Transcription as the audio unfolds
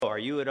are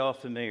you at all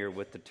familiar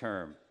with the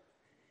term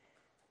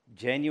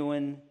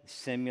genuine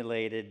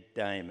simulated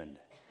diamond?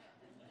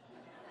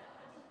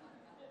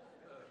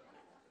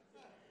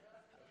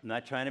 I'm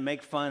not trying to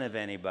make fun of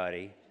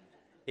anybody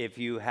if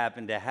you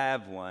happen to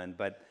have one,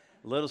 but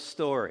little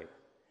story.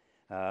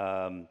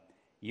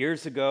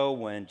 Years ago,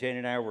 when Jane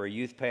and I were a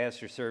youth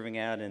pastor serving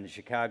out in the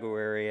Chicago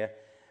area,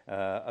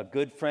 a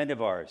good friend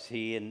of ours,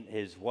 he and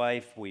his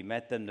wife, we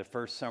met them the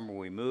first summer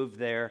we moved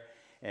there,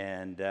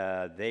 and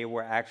they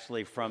were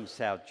actually from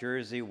South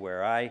Jersey,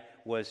 where I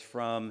was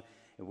from.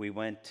 We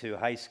went to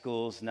high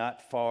schools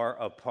not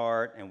far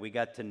apart, and we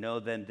got to know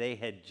them. They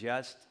had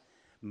just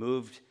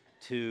moved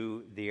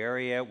to the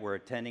area, were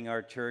attending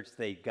our church.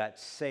 They got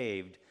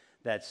saved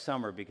that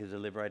summer because they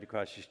lived right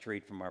across the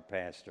street from our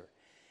pastor.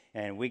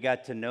 And we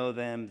got to know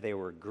them. They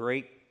were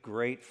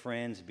great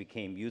friends,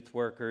 became youth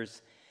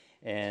workers.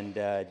 And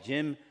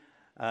Jim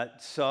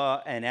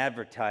saw an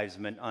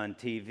advertisement on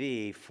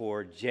TV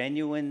for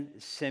genuine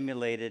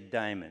simulated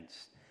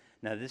diamonds.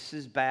 Now, this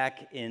is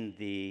back in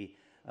the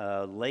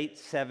late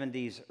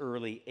 70s,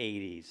 early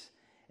 80s.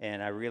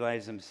 And I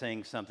realize I'm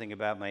saying something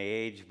about my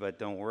age, but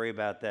don't worry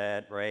about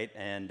that, right?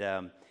 And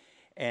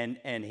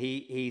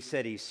he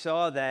said he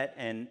saw that,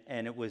 and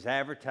it was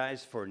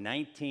advertised for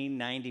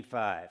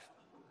 $19.95.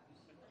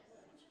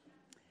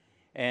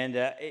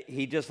 And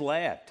he just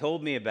laughed,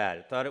 told me about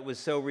it, thought it was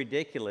so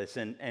ridiculous,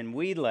 and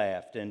we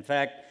laughed. In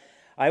fact,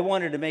 I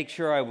wanted to make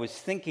sure I was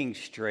thinking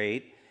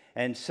straight,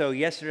 and so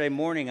yesterday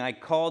morning I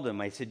called him.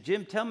 I said,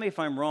 Jim, tell me if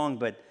I'm wrong,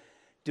 but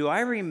do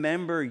I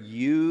remember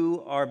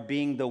you are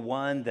being the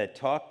one that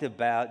talked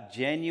about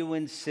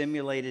genuine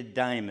simulated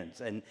diamonds?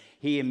 And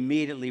he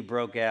immediately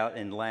broke out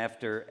in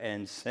laughter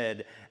and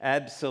said,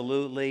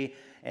 absolutely.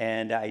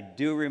 And I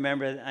do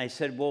remember it. I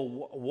said, well,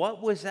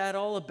 what was that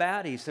all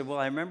about? He said, well,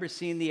 I remember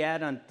seeing the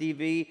ad on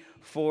TV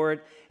for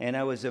it, and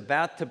I was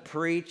about to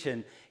preach,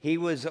 and he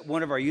was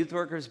one of our youth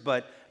workers,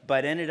 but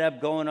ended up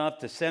going off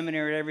to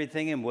seminary and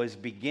everything and was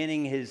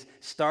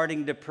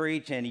starting to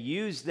preach, and he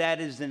used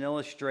that as an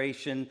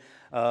illustration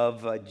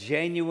of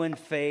genuine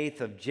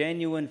faith, of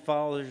genuine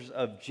followers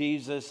of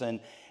Jesus,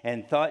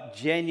 and thought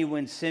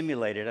genuine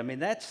simulated. I mean,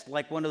 that's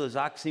like one of those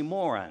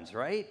oxymorons,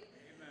 right?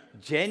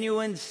 Amen.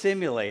 Genuine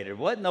simulated.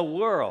 What in the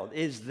world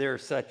is there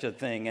such a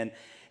thing? And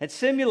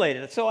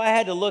simulated. So I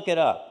had to look it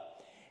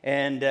up.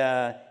 And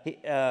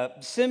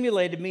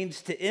simulated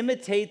means to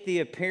imitate the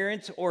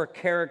appearance or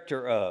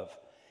character of.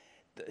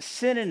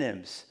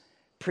 Synonyms: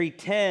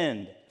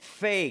 pretend,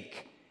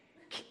 fake,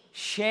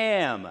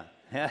 sham.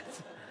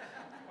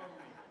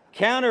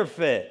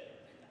 Counterfeit.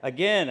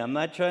 Again, I'm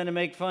not trying to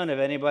make fun of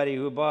anybody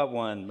who bought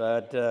one,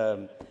 but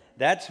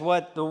that's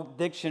what the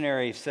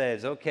dictionary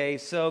says. Okay,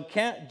 so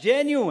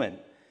genuine.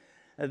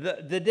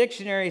 The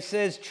dictionary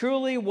says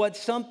truly what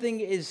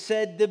something is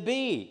said to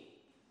be.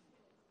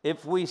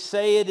 If we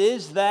say it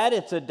is that,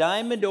 it's a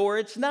diamond, or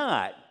it's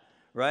not,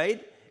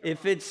 right?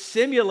 If it's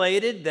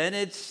simulated, then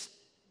it's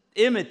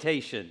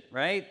imitation,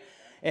 right?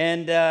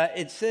 And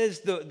it says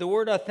the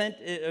word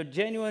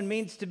genuine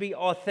means to be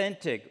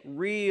authentic,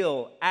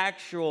 real,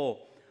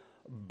 actual,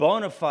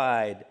 bona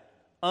fide,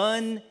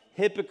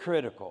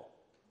 unhypocritical.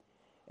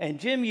 And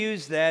Jim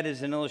used that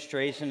as an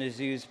illustration as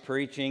he was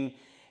preaching,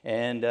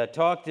 and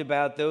talked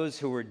about those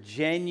who were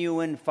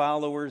genuine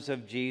followers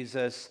of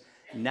Jesus,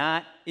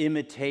 not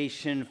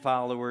imitation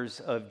followers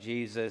of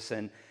Jesus.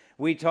 And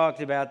we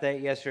talked about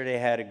that yesterday,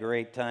 had a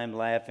great time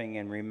laughing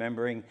and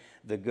remembering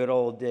the good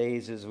old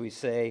days, as we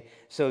say.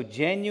 So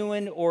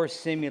genuine or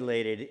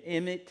simulated,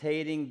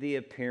 imitating the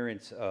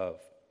appearance of.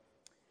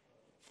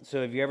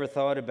 So have you ever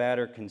thought about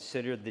or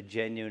considered the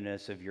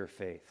genuineness of your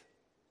faith?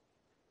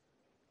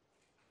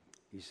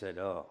 You said,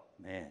 oh,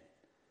 man,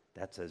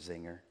 that's a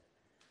zinger.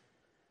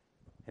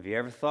 Have you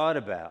ever thought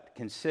about,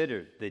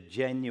 considered the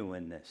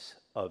genuineness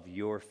of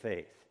your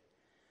faith?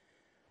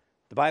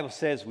 The Bible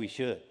says we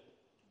should.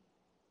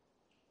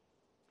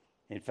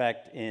 In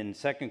fact, in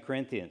 2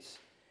 Corinthians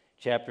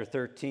chapter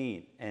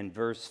 13 and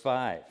verse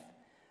 5,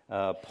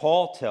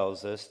 Paul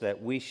tells us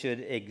that we should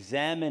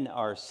examine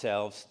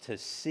ourselves to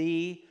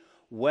see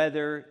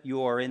whether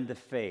you are in the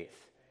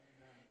faith.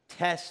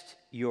 Test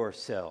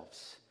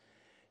yourselves.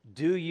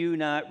 Do you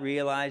not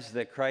realize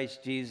that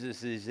Christ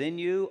Jesus is in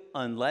you,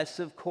 unless,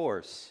 of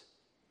course,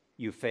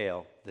 you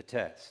fail the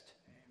test?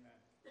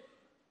 Amen.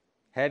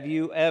 Have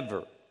you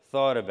ever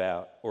thought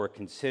about or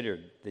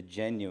considered the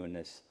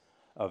genuineness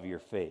of your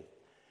faith?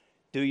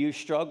 Do you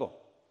struggle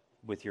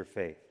with your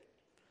faith?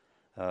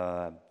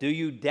 Do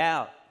you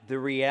doubt the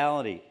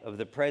reality of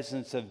the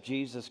presence of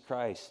Jesus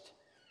Christ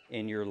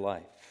in your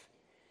life?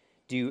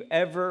 Do you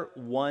ever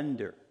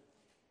wonder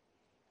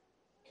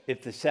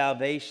if the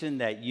salvation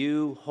that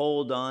you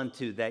hold on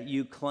to, that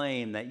you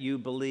claim, that you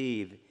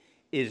believe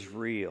is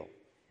real?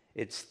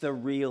 It's the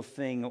real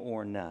thing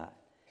or not?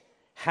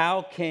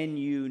 How can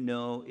you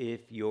know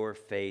if your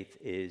faith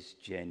is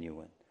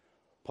genuine?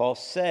 Paul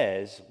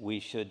says we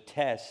should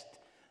test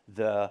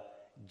the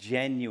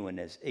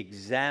genuineness,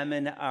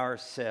 examine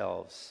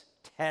ourselves,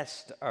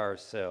 test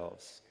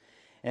ourselves.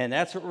 And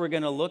that's what we're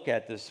going to look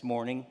at this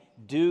morning.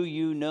 Do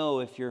you know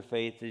if your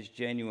faith is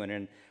genuine?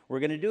 And we're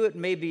going to do it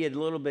maybe a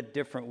little bit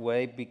different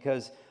way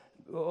because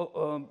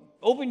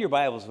open your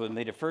Bibles with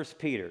me to 1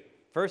 Peter.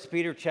 1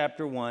 Peter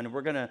chapter 1.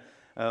 We're going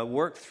to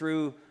work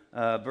through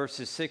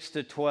verses 6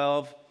 to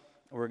 12.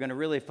 We're going to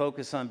really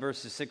focus on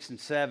verses 6 and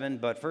 7.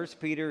 But 1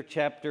 Peter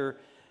chapter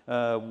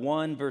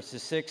 1,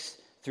 verses 6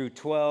 through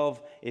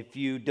 12. If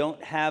you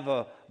don't have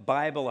a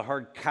Bible, a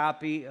hard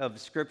copy of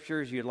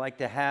Scriptures, you'd like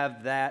to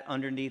have that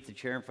underneath the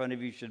chair in front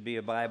of you should be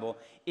a Bible.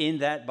 In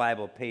that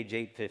Bible, page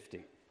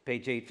 850.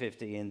 Page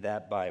 850 in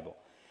that Bible.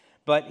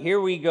 But here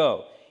we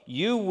go.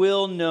 You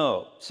will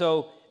know.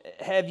 So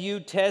have you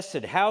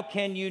tested? How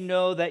can you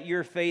know that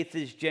your faith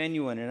is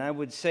genuine? And I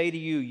would say to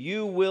you,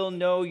 you will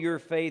know your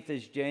faith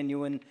is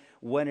genuine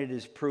when it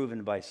is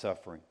proven by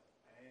suffering.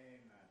 Amen.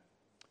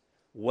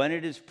 When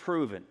it is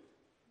proven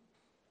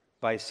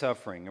by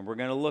suffering. And we're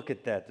going to look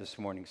at that this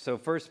morning. So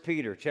 1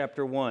 Peter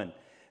chapter 1.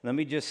 Let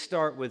me just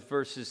start with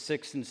verses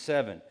 6 and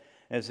 7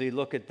 as we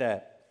look at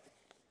that.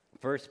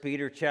 1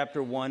 Peter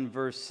chapter 1,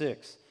 verse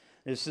 6.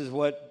 This is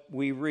what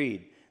we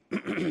read.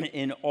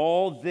 In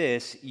all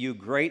this you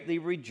greatly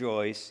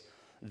rejoice,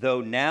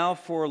 though now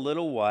for a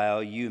little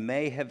while you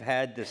may have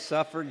had to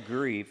suffer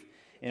grief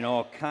in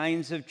all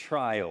kinds of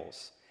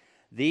trials.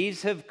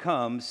 These have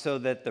come so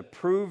that the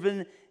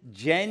proven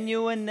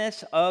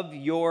genuineness of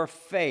your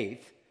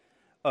faith,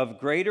 of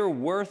greater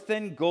worth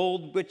than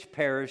gold which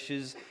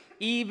perishes,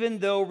 even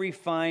though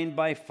refined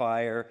by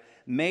fire,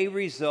 may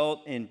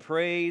result in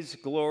praise,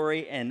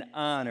 glory, and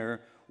honor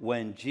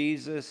when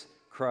Jesus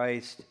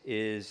Christ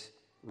is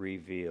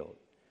revealed.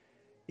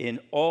 In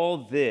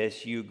all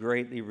this you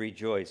greatly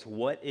rejoice.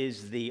 What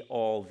is the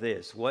all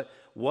this?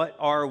 What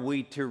are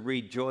we to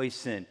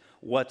rejoice in?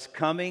 What's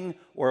coming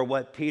or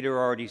what Peter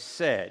already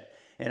said?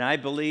 And I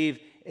believe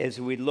as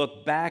we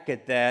look back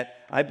at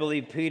that, I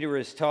believe Peter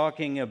is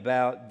talking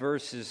about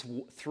verses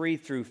 3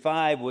 through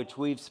 5, which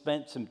we've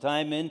spent some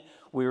time in.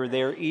 We were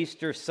there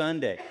Easter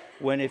Sunday,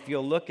 when if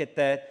you'll look at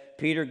that,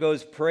 Peter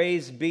goes,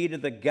 praise be to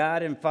the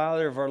God and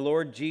Father of our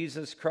Lord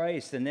Jesus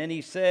Christ. And then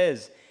he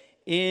says,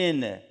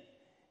 in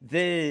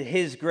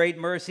his great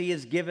mercy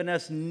has given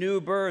us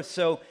new birth.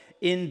 So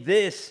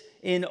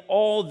in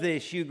all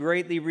this, you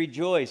greatly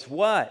rejoice.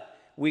 What?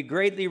 We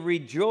greatly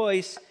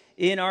rejoice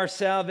in our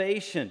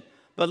salvation.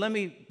 But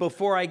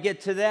before I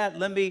get to that,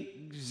 let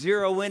me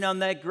zero in on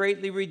that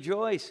greatly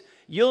rejoice.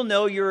 You'll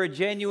know you're a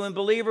genuine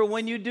believer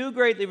when you do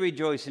greatly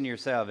rejoice in your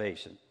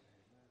salvation.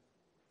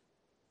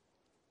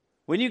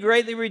 When you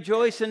greatly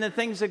rejoice in the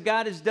things that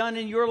God has done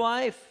in your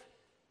life.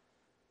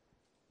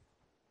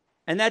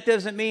 And that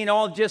doesn't mean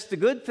all just the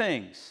good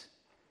things.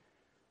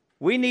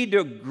 We need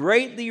to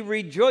greatly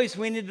rejoice.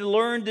 We need to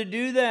learn to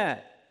do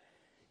that.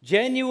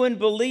 Genuine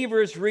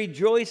believers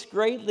rejoice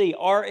greatly,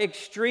 are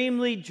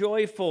extremely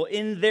joyful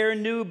in their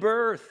new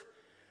birth.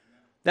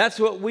 That's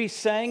what we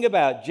sang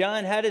about.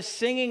 John had us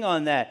singing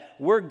on that.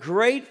 We're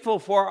grateful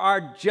for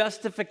our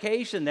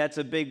justification. That's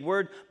a big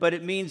word, but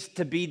it means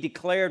to be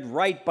declared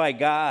right by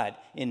God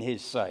in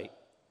His sight.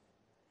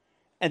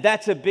 And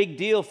that's a big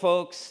deal,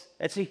 folks.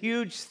 That's a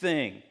huge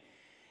thing.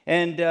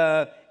 And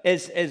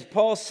as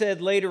Paul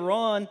said later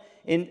on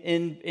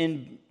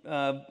in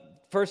 1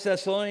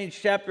 Thessalonians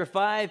chapter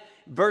 5,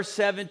 verse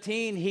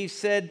 17, he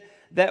said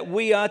that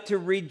we ought to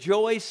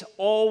rejoice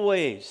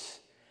always,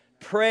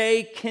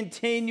 pray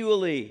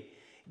continually,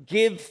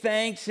 give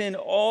thanks in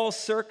all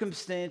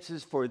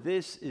circumstances, for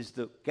this is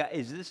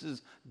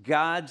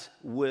God's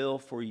will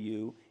for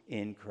you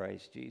in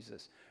Christ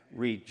Jesus.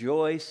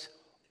 Rejoice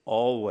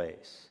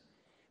always.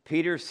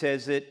 Peter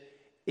says it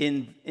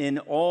in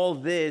all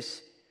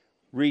this,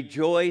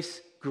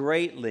 rejoice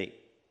greatly.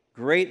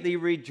 Greatly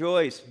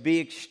rejoice. Be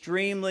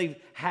extremely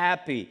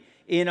happy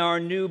in our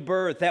new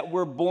birth, that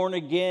we're born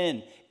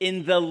again,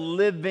 in the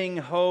living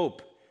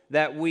hope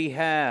that we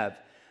have,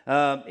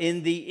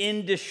 in the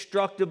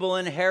indestructible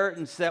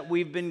inheritance that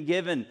we've been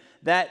given,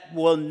 that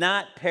will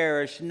not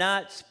perish,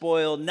 not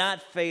spoil,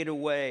 not fade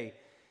away,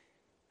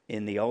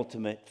 in the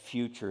ultimate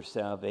future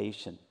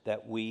salvation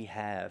that we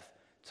have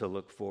to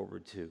look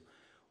forward to.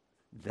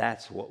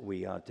 That's what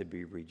we ought to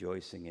be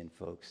rejoicing in,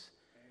 folks.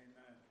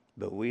 Amen.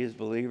 But we as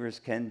believers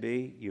can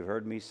be, you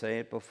heard me say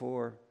it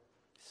before,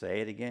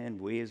 say it again,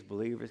 we as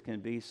believers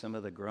can be some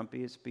of the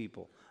grumpiest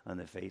people on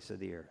the face of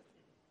the earth.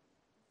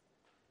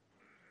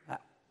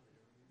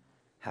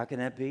 How can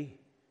that be?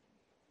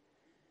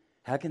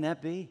 How can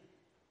that be?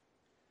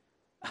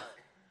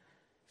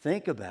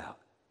 Think about,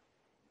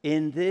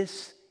 in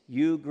this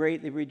you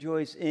greatly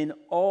rejoice, in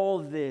all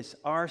this,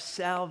 our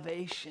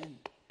salvation,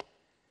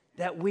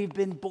 that we've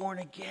been born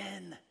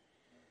again,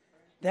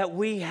 that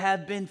we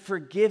have been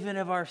forgiven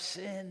of our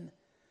sin,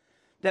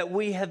 that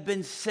we have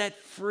been set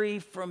free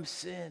from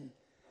sin,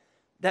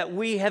 that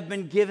we have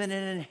been given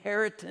an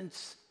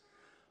inheritance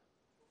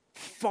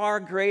far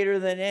greater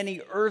than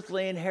any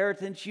earthly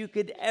inheritance you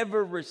could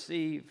ever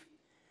receive,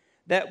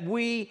 that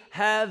we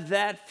have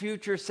that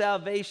future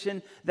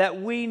salvation,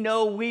 that we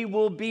know we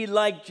will be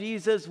like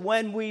Jesus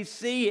when we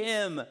see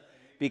Him,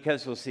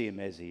 because we'll see Him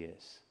as He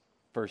is.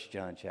 1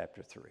 John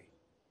chapter 3.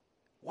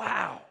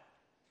 Wow.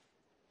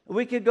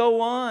 We could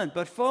go on,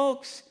 but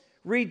folks,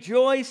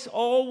 rejoice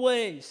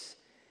always.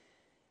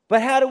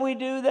 But how do we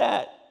do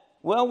that?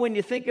 Well, when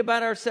you think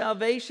about our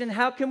salvation,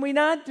 how can we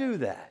not do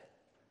that?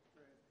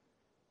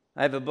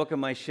 I have a book on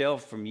my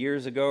shelf from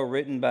years ago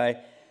written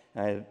by,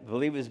 I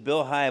believe it was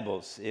Bill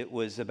Hybels. It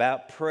was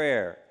about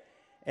prayer.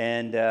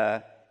 And,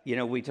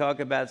 we talk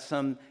about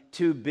some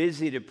too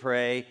busy to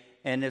pray,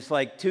 and it's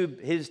like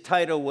his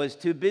title was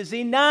Too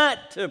Busy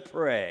Not to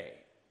Pray.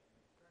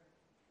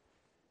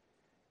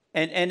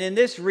 And in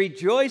this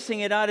rejoicing,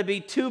 it ought to be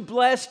too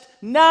blessed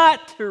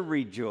not to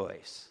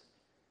rejoice.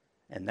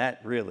 And that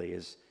really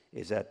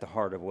is at the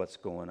heart of what's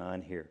going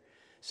on here.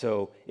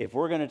 So if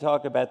we're going to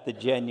talk about the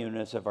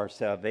genuineness of our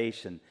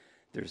salvation,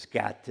 there's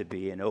got to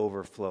be an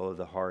overflow of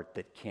the heart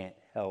that can't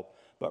help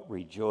but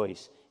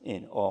rejoice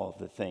in all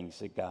the things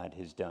that God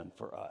has done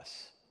for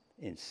us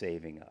in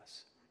saving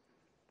us.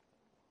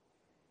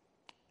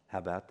 How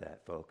about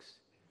that, folks?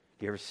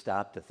 Do you ever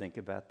stop to think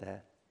about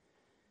that?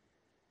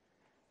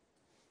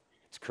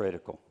 It's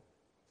critical.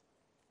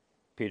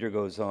 Peter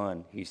goes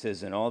on. He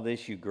says, "In all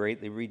this you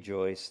greatly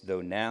rejoice,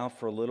 though now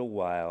for a little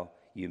while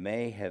you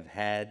may have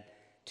had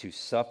to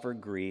suffer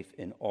grief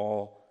in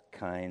all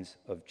kinds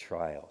of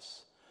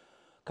trials."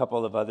 A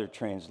couple of other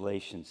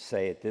translations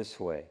say it this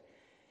way.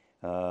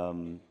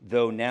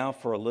 Though now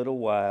for a little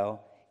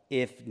while,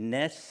 if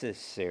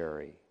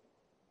necessary,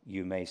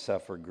 you may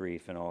suffer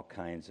grief in all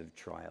kinds of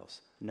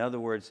trials. In other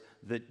words,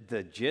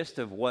 the gist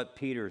of what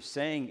Peter's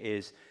saying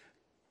is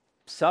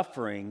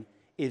suffering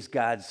is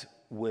God's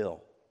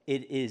will.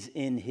 It is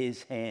in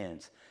his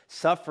hands.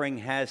 Suffering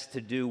has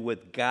to do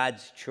with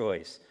God's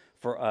choice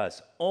for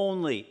us.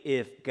 Only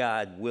if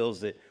God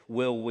wills it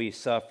will we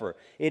suffer.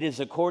 It is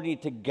according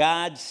to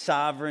God's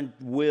sovereign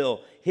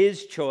will,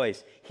 his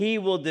choice. He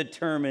will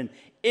determine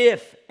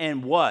if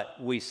and what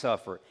we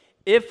suffer.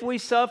 If we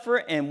suffer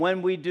and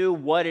when we do,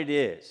 what it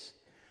is.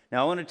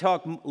 Now, I want to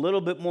talk a little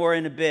bit more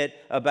in a bit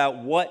about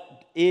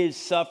what is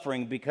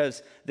suffering,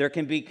 because there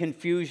can be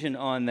confusion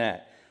on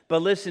that.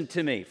 But listen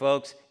to me,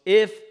 folks.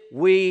 If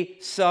we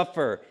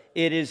suffer,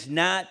 it is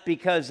not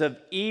because of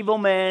evil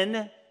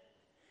men.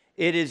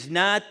 It is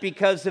not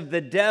because of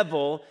the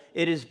devil.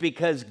 It is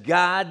because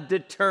God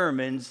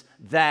determines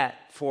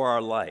that for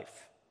our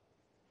life.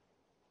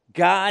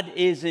 God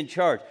is in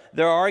charge.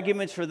 There are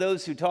arguments for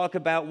those who talk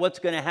about what's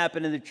going to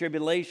happen in the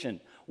tribulation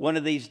one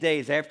of these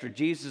days after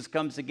Jesus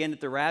comes again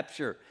at the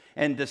rapture,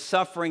 and the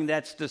suffering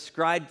that's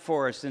described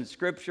for us in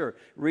Scripture.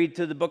 Read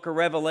through the book of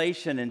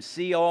Revelation and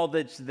see all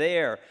that's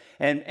there.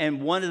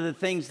 And one of the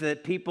things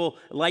that people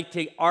like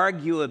to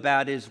argue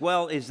about as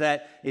well is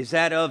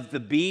that of the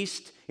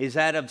beast? Is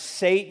that of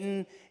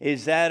Satan?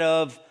 Is that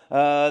of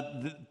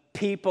the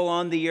people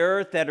on the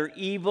earth that are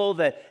evil,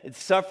 that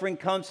suffering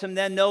comes from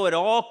them? No, it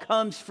all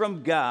comes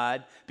from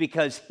God,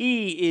 because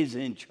he is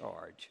in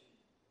charge.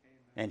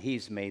 And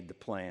he's made the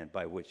plan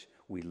by which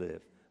we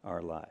live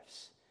our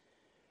lives.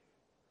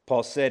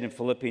 Paul said in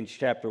Philippians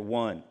chapter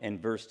 1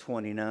 and verse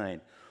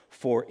 29,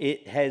 "For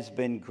it has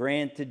been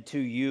granted to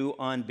you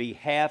on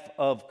behalf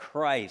of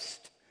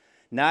Christ,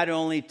 not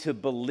only to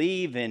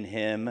believe in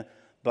him,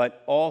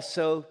 but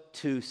also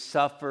to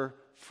suffer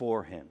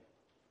for him."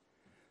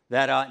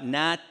 That ought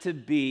not to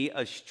be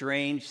a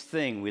strange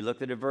thing. We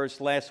looked at a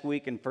verse last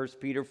week in 1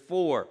 Peter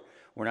 4.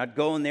 We're not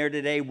going there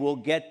today. We'll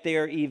get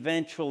there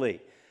eventually.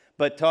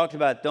 But talked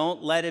about,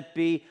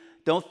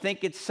 don't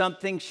think it's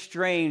something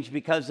strange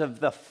because of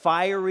the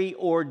fiery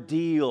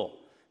ordeal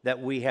that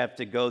we have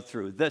to go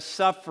through. The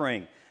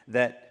suffering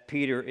that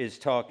Peter is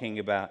talking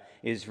about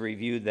is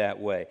reviewed that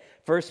way.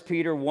 1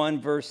 Peter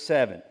 1 verse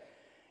 7.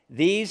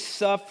 These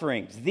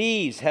sufferings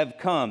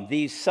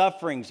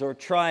or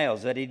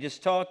trials that he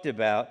just talked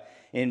about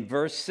in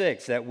verse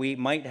 6, that we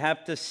might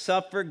have to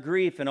suffer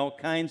grief in all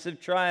kinds of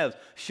trials,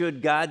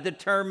 should God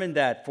determine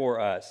that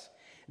for us.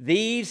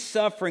 These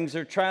sufferings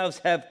or trials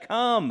have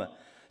come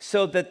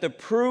so that the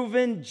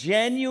proven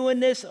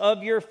genuineness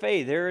of your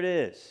faith, there it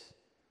is,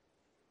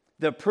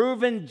 the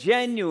proven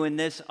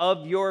genuineness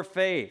of your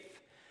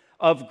faith,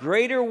 of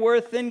greater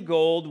worth than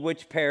gold,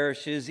 which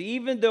perishes,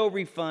 even though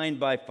refined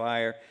by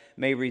fire,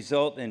 may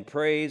result in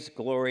praise,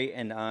 glory,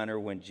 and honor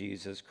when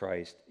Jesus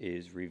Christ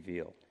is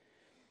revealed.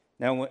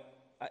 Now,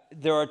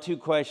 there are two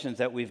questions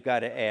that we've got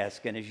to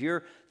ask, and as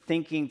you're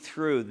thinking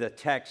through the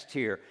text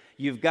here,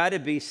 you've got to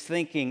be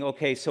thinking,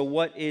 okay, so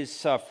what is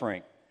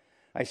suffering?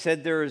 I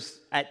said there's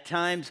at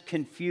times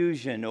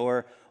confusion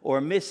or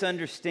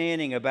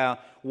misunderstanding about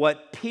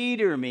what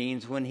Peter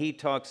means when he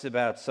talks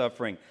about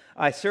suffering.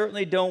 I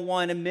certainly don't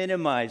want to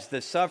minimize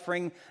the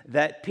suffering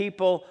that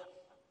people,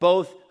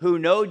 both who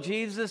know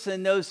Jesus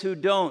and those who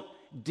don't,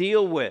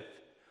 deal with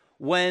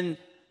when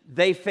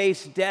they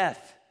face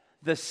death.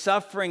 The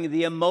suffering,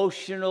 the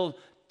emotional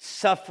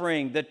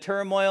suffering, the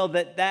turmoil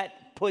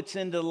that puts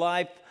into the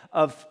life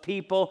of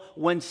people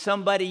when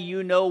somebody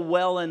you know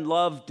well and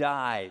love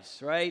dies,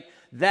 right?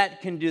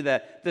 That can do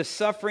that. The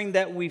suffering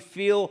that we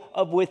feel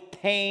with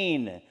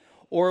pain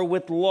or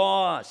with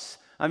loss.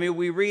 I mean,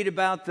 we read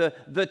about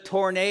the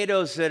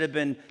tornadoes that have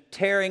been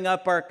tearing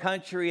up our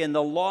country and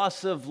the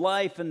loss of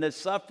life and the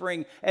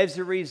suffering as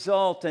a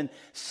result. And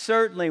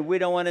certainly we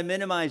don't want to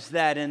minimize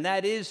that. And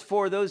that is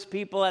for those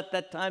people at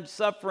that time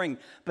suffering.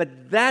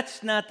 But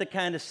that's not the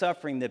kind of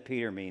suffering that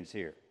Peter means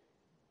here.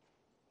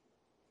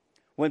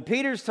 When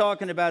Peter's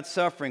talking about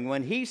suffering,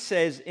 when he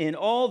says, in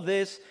all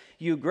this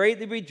you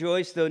greatly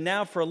rejoice, though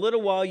now for a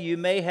little while you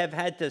may have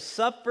had to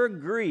suffer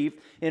grief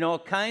in all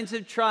kinds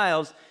of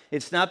trials,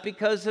 it's not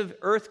because of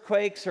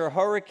earthquakes or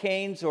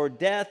hurricanes or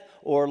death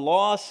or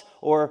loss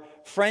or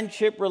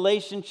friendship,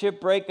 relationship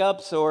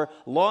breakups or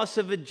loss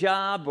of a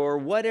job or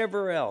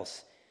whatever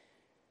else.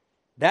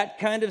 That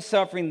kind of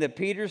suffering that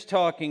Peter's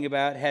talking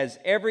about has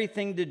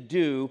everything to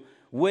do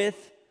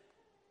with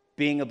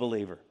being a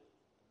believer,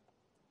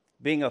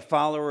 being a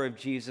follower of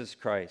Jesus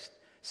Christ.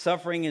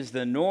 Suffering is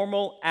the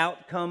normal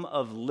outcome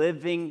of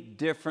living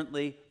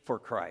differently for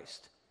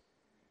Christ.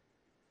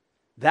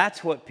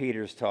 That's what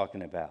Peter's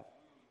talking about.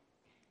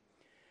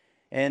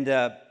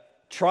 And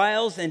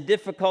trials and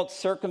difficult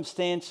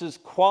circumstances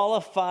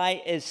qualify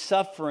as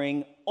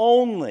suffering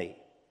only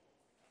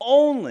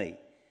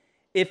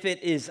if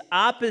it is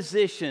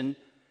opposition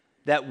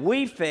that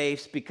we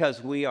face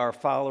because we are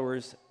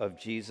followers of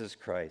Jesus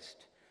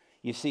Christ.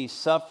 You see,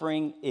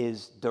 suffering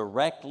is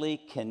directly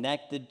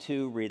connected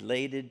to,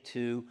 related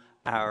to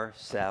our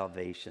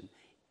salvation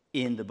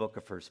in the book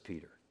of 1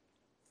 Peter.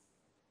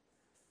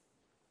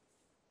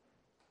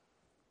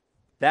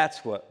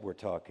 That's what we're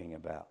talking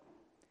about.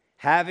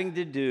 Having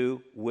to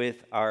do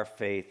with our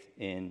faith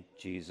in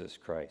Jesus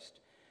Christ.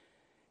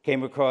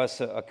 Came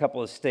across a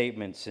couple of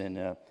statements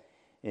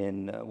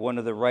in one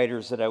of the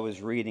writers that I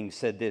was reading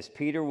said this: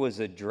 Peter was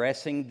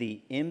addressing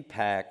the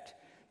impact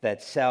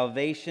that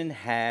salvation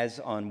has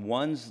on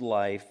one's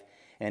life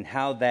and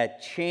how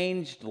that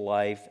changed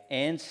life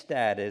and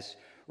status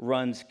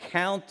runs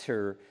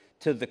counter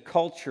to the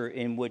culture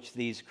in which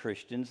these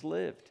Christians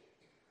lived.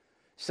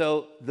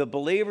 So the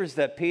believers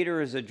that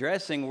Peter is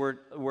addressing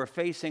were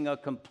facing a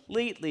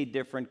completely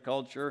different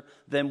culture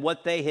than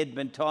what they had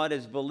been taught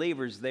as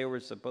believers they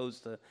were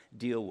supposed to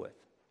deal with.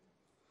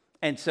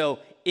 And so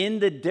in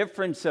the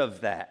difference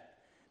of that,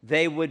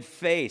 they would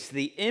face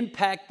the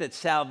impact that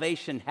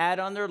salvation had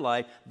on their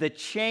life, the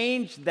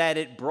change that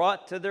it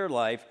brought to their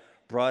life,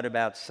 brought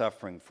about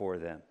suffering for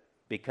them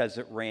because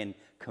it ran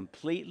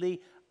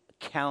completely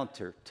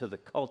counter to the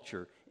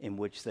culture in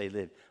which they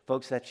lived.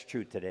 Folks, that's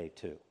true today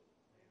too.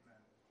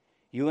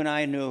 You and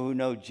I who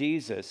know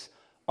Jesus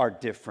are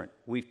different.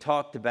 We've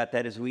talked about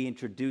that as we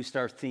introduced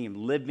our theme,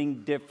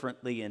 living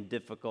differently in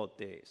difficult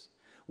days.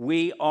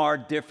 We are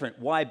different.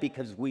 Why?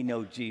 Because we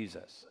know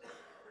Jesus.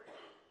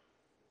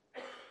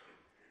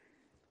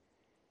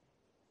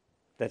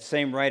 That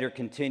same writer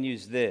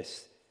continues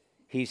this.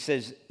 He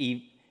says,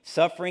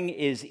 suffering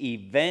is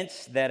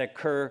events that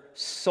occur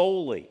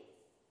solely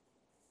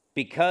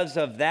because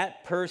of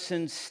that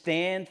person's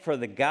stand for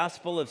the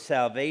gospel of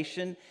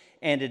salvation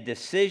and a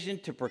decision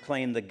to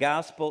proclaim the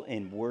gospel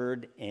in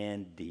word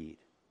and deed.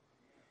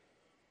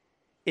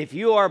 If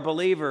you are a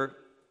believer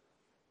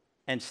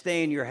and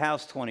stay in your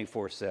house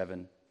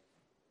 24/7,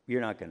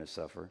 you're not going to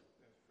suffer.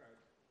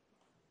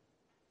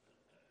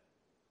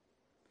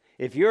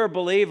 If you're a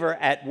believer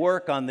at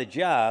work on the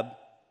job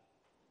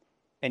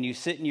and you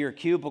sit in your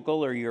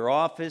cubicle or your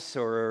office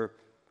or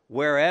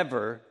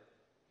wherever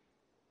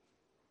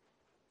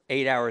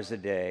 8 hours a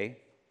day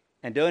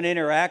and don't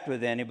interact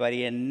with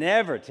anybody and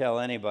never tell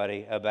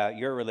anybody about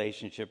your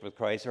relationship with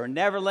Christ or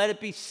never let it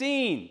be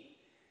seen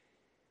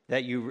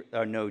that you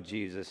know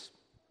Jesus,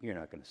 you're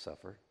not going to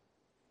suffer.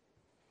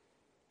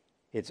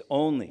 It's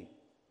only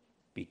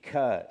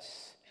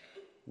because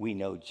we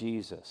know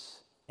Jesus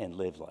and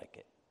live like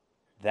it.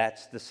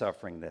 That's the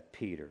suffering that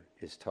Peter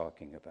is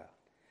talking about.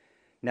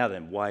 Now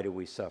then, why do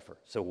we suffer?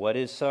 So what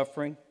is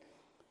suffering?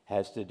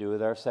 Has to do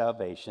with our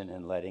salvation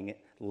and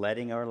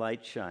letting our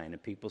light shine.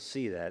 And people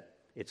see that,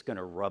 it's going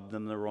to rub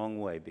them the wrong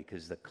way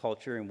because the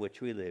culture in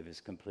which we live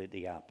is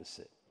completely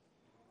opposite.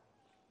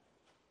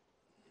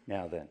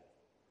 Now then,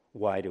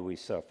 why do we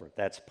suffer?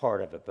 That's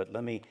part of it. But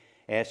let me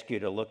ask you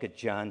to look at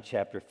John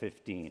chapter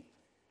 15.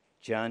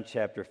 John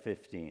chapter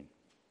 15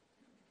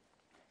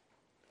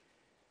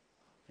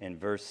 and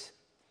verse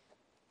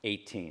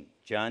 18.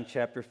 John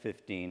chapter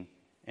 15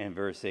 and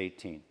verse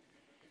 18.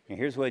 And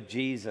here's what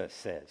Jesus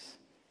says,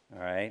 all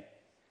right?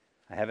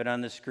 I have it on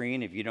the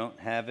screen if you don't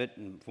have it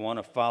and want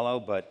to follow,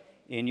 but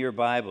in your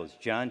Bibles,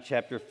 John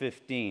chapter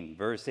 15,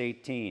 verse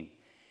 18.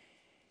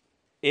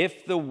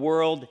 If the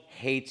world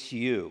hates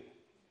you,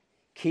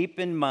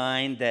 keep in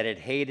mind that it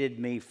hated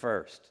me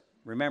first.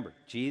 Remember,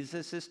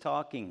 Jesus is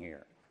talking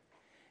here.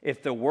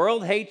 If the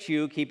world hates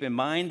you, keep in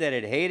mind that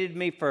it hated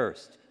me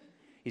first.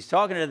 He's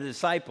talking to the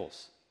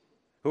disciples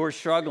who were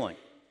struggling.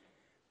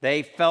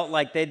 They felt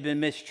like they'd been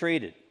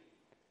mistreated.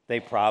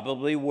 They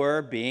probably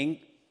were being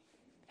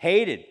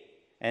hated.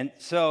 And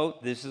so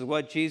this is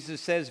what Jesus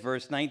says,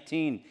 verse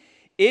 19.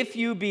 If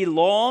you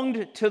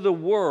belonged to the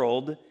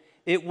world,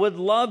 it would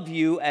love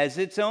you as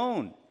its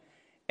own.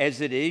 As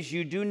it is,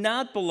 you do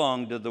not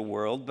belong to the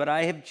world, but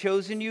I have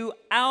chosen you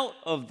out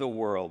of the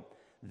world.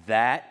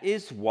 That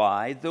is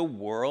why the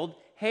world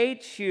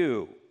hates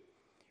you.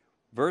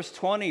 Verse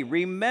 20,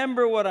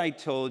 remember what I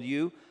told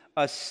you.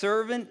 A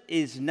servant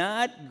is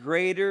not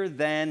greater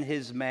than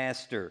his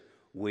master.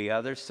 We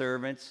other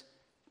servants,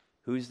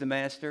 who's the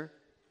master?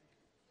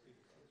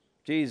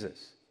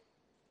 Jesus.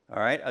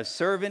 All right, a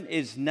servant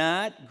is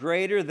not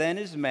greater than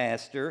his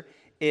master.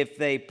 If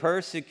they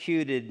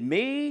persecuted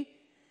me,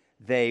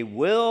 they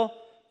will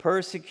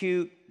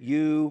persecute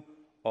you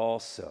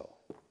also.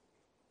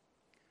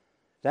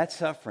 That's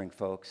suffering,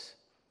 folks.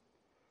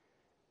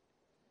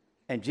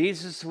 And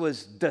Jesus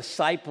was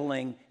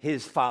discipling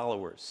his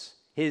followers,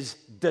 his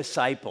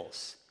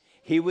disciples.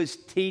 He was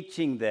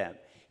teaching them.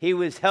 He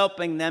was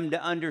helping them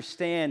to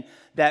understand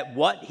that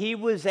what he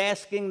was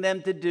asking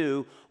them to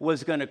do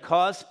was going to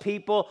cause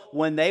people,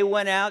 when they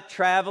went out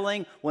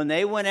traveling, when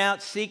they went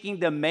out seeking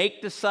to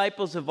make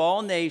disciples of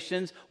all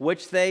nations,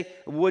 which they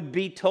would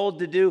be told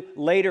to do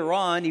later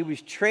on. He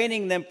was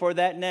training them for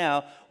that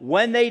now.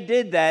 When they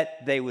did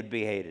that, they would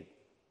be hated.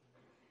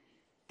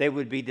 They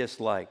would be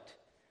disliked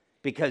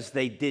because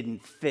they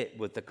didn't fit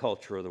with the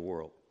culture of the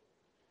world.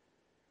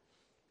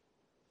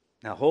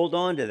 Now, hold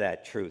on to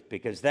that truth,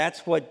 because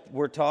that's what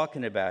we're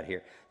talking about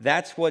here.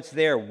 That's what's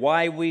there,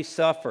 why we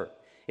suffer.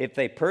 If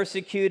they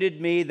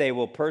persecuted me, they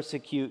will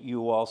persecute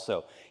you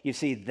also. You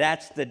see,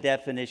 that's the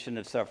definition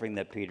of suffering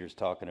that Peter's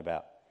talking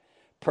about.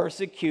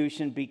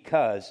 Persecution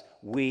because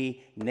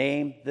we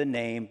name the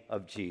name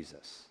of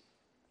Jesus.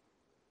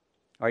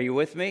 Are you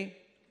with me?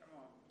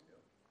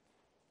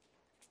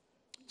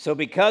 So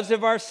because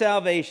of our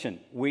salvation,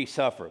 we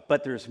suffer,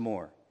 but there's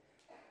more.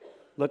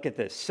 Look at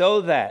this.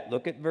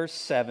 Look at verse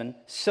 7,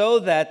 so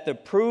that the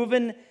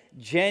proven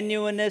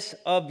genuineness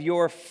of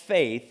your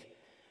faith,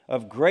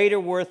 of greater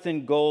worth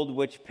than gold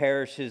which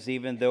perishes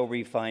even though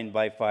refined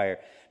by fire.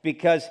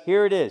 Because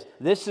here it is.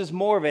 This is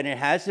more of it. It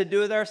has to do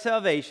with our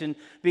salvation,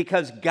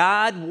 because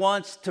God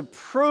wants to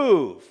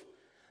prove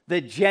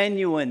the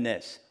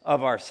genuineness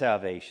of our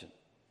salvation.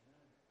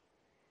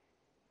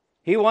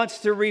 He wants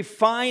to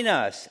refine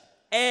us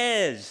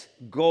as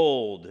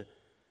gold.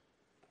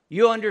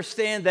 You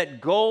understand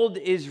that gold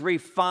is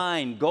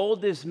refined.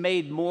 Gold is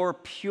made more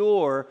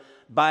pure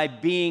by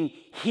being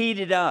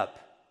heated up,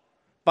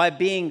 by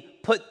being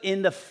put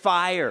in the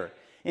fire.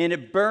 And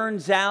it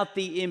burns out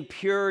the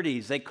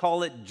impurities. They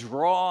call it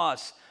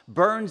dross.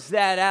 Burns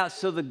that out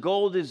so the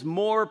gold is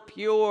more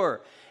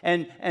pure.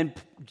 And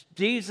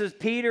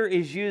Peter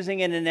is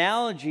using an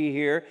analogy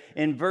here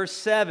in verse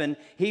 7.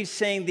 He's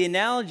saying the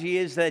analogy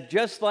is that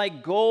just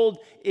like gold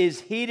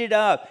is heated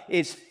up,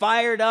 is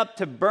fired up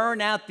to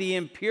burn out the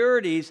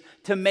impurities,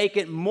 to make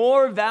it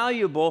more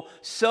valuable,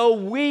 so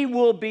we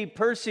will be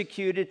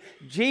persecuted.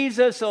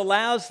 Jesus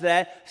allows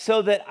that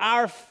so that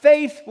our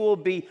faith will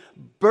be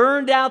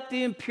burned out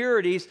the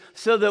impurities,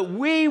 so that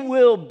we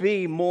will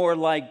be more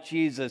like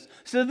Jesus,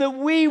 so that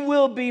we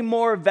will be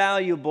more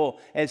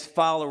valuable as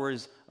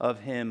followers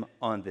of him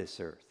on this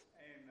earth.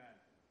 Amen.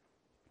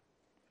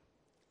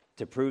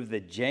 To prove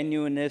the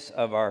genuineness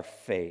of our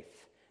faith,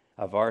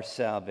 of our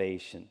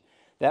salvation.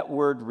 That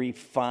word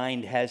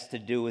refined has to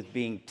do with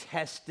being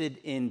tested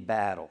in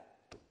battle.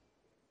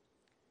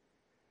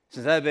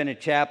 Since I've been a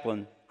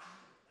chaplain,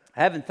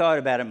 I haven't thought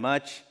about it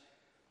much.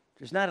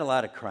 There's not a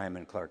lot of crime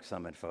in Clark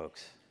Summit,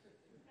 folks.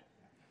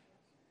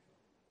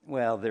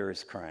 Well, there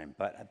is crime,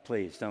 but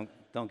please don't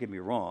get me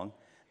wrong.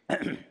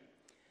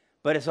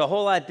 But it's a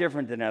whole lot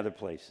different than other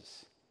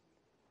places.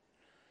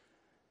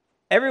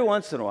 Every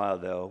once in a while,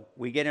 though,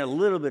 we get in a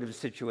little bit of a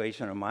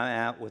situation. I'm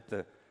out with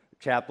the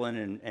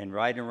chaplain and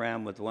riding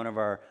around with one of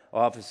our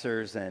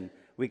officers, and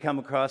we come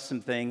across some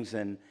things,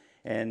 and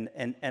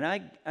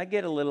I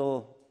get a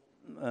little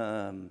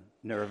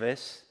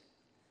nervous.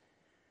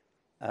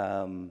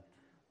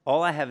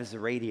 All I have is a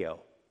radio.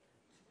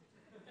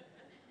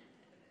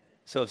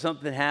 So if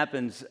something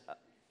happens,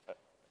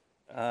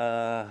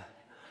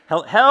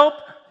 help!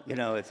 You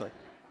know, it's like,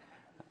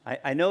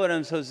 I know what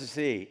I'm supposed to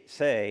say.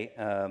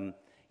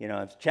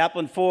 It's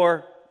Chaplain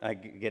 4, I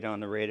get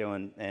on the radio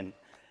and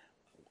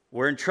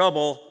we're in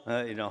trouble.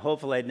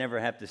 Hopefully I'd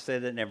never have to say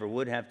that, never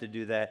would have to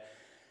do that.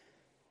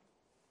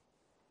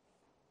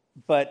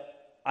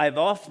 But I've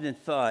often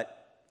thought,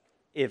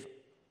 if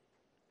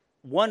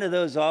one of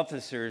those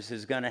officers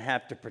is going to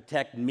have to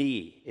protect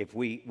me if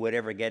we would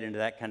ever get into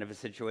that kind of a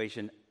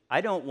situation,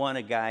 I don't want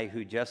a guy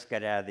who just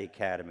got out of the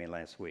academy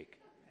last week.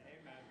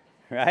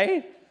 Amen.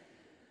 Right?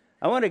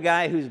 I want a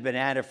guy who's been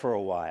at it for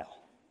a while,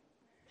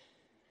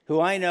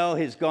 who I know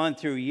has gone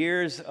through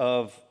years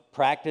of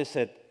practice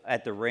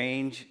at the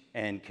range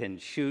and can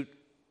shoot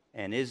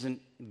and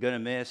isn't going to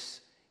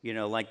miss,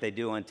 like they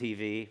do on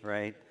TV,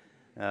 right?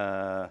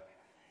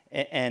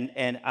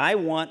 And I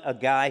want a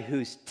guy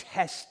who's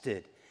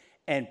tested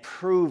and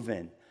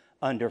proven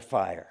under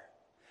fire.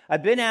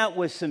 I've been out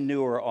with some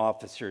newer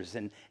officers,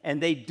 and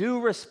they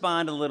do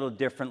respond a little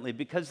differently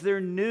because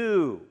they're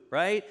new,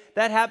 right?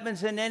 That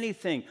happens in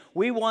anything.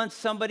 We want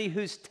somebody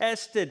who's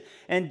tested.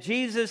 And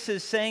Jesus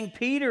is saying,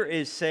 Peter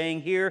is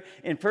saying here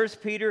in 1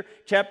 Peter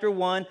chapter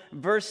 1,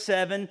 verse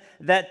 7,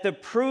 that the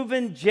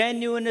proven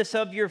genuineness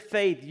of your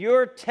faith,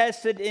 you're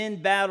tested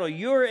in battle,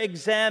 you're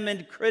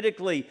examined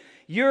critically,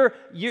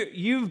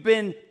 you've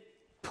been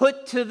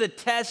put to the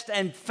test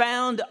and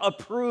found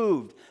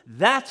approved.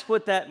 That's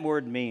what that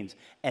word means.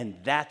 And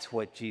that's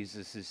what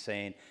Jesus is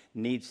saying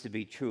needs to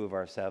be true of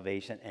our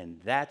salvation. And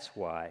that's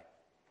why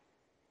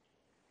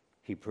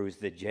he proves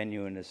the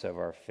genuineness of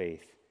our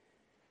faith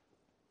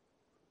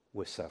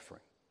with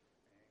suffering.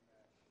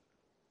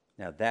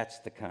 Now that's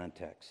the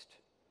context.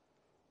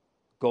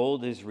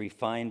 Gold is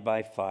refined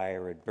by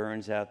fire. It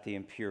burns out the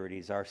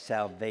impurities. Our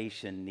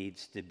salvation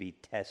needs to be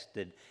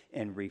tested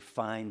and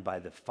refined by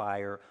the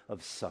fire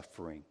of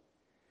suffering.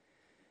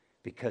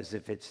 Because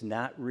if it's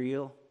not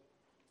real,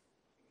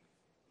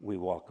 we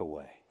walk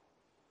away.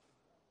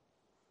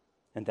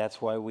 And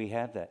that's why we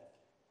have that.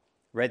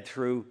 Read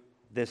through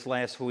this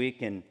last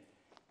week in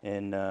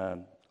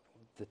the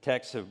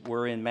text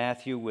we're in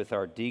Matthew with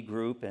our D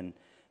group, and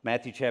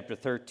Matthew chapter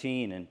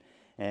 13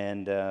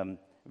 and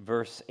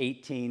verse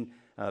 18.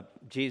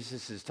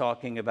 Jesus is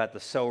talking about the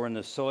sower and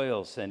the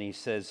soils, and he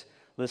says,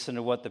 listen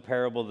to what the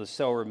parable of the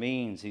sower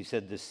means. He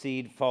said, the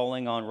seed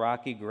falling on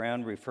rocky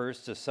ground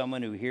refers to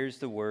someone who hears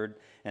the word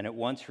and at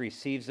once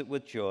receives it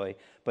with joy,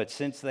 but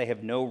since they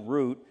have no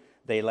root,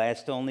 they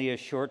last only a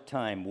short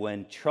time.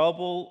 When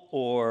trouble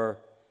or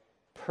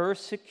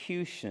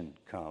persecution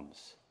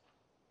comes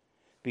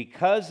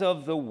because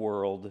of the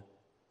word,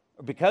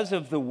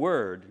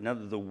 now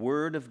the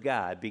word of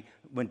God,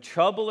 when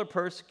trouble or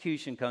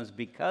persecution comes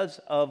because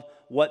of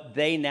what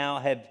they now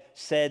have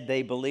said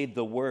they believe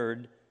the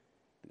word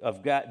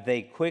of God,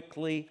 they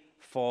quickly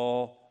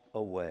fall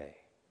away.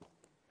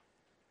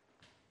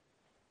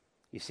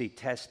 You see,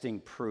 testing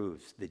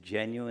proves the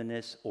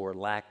genuineness or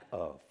lack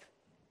of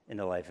in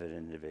the life of an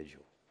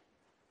individual.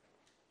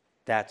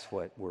 That's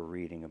what we're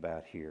reading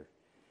about here.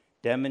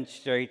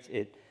 Demonstrates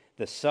it.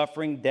 The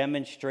suffering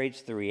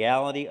demonstrates the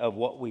reality of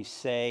what we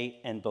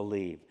say and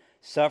believe.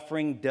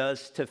 Suffering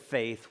does to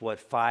faith what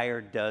fire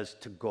does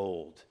to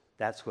gold.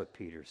 That's what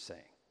Peter's saying.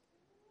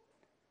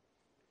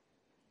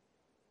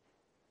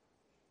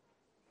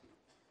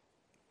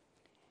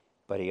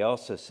 But he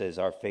also says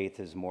our faith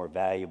is more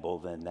valuable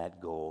than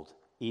that gold,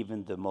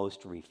 even the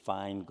most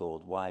refined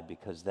gold. Why?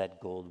 Because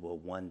that gold will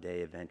one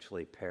day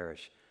eventually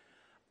perish.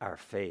 Our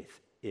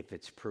faith, if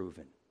it's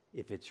proven,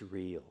 if it's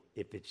real,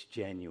 if it's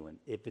genuine,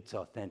 if it's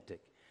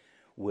authentic,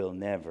 will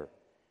never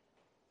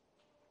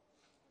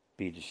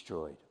be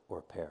destroyed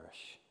or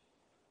perish.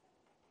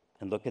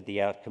 And look at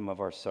the outcome of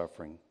our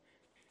suffering.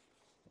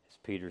 As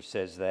Peter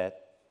says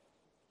that,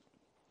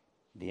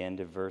 the end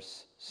of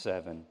verse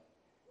 7,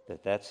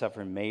 that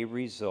suffering may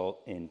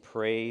result in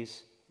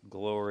praise,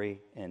 glory,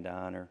 and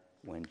honor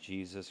when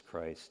Jesus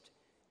Christ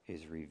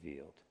is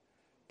revealed.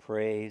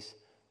 Praise,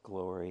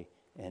 glory,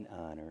 and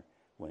honor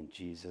when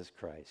Jesus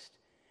Christ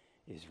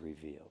is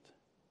revealed.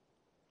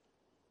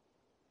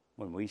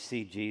 When we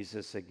see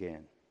Jesus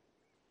again,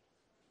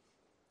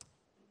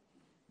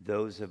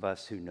 those of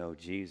us who know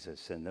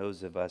Jesus and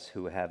those of us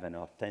who have an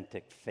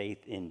authentic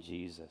faith in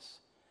Jesus,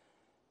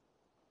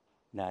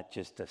 not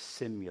just a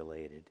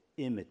simulated,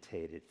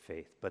 imitated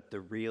faith, but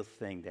the real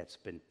thing that's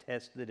been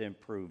tested and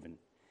proven,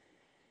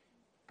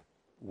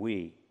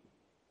 we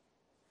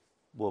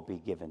will be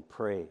given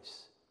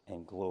praise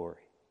and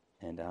glory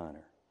and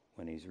honor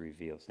when he's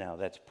revealed. Now,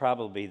 that's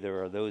probably,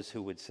 there are those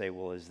who would say,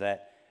 well, is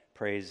that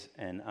praise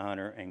and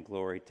honor and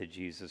glory to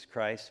Jesus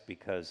Christ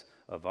because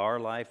of our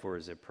life, or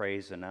is it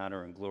praise and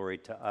honor and glory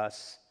to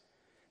us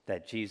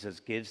that Jesus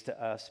gives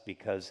to us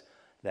because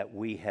that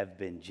we have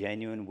been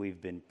genuine,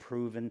 we've been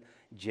proven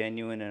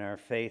genuine in our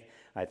faith?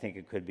 I think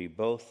it could be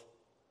both.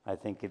 I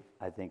think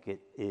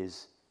it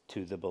is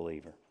to the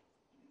believer.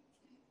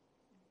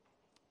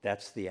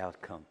 That's the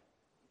outcome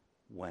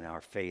when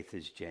our faith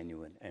is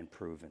genuine and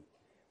proven.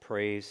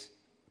 Praise,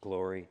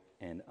 glory,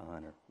 and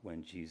honor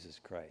when Jesus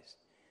Christ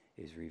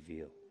is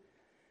revealed.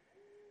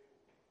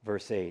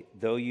 Verse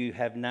 8, though you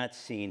have not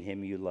seen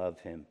him, you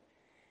love him.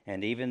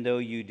 And even though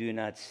you do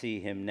not see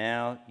him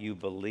now, you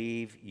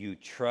believe, you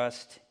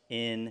trust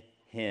in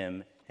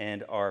him,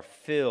 and are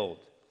filled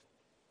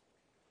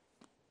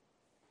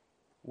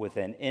with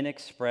an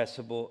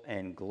inexpressible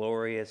and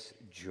glorious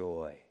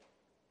joy.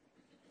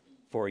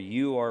 For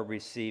you are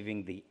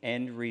receiving the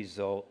end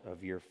result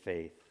of your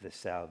faith, the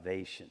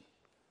salvation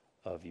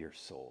of your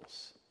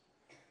souls.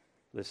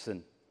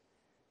 Listen,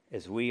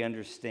 as we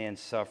understand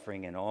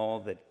suffering and all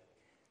that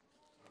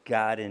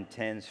God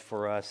intends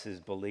for us as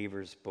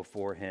believers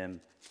before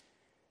him,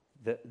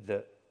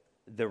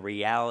 the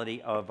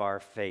reality of our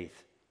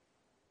faith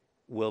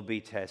will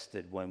be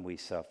tested when we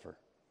suffer.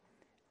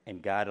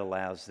 And God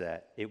allows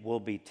that. It will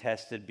be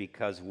tested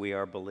because we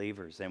are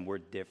believers and we're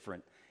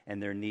different.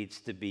 And there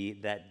needs to be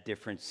that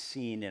difference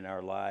seen in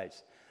our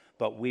lives.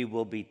 but we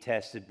will be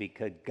tested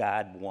because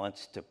God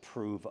wants to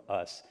prove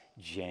us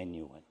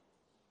genuine.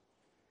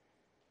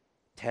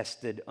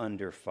 Tested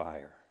under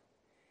fire.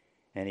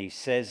 And he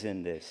says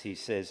in this, he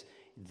says,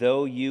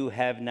 though you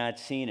have not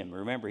seen him.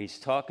 Remember, he's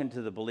talking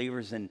to the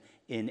believers in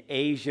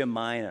Asia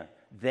Minor.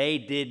 They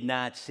did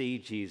not see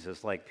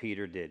Jesus like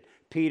Peter did.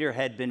 Peter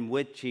had been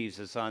with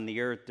Jesus on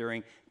the earth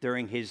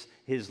during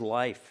his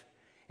life.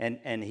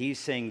 And he's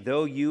saying,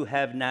 though you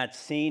have not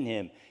seen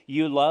him,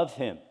 you love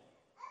him.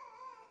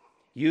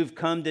 You've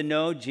come to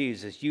know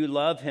Jesus. You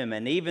love him.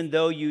 And even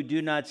though you do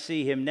not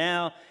see him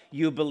now,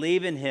 you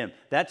believe in him.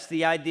 That's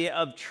the idea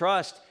of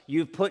trust.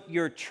 You've put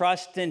your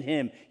trust in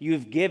him.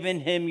 You've given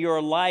him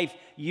your life.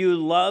 You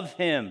love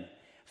him.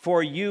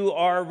 For you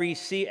are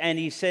received, and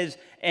he says,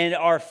 and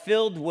are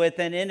filled with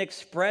an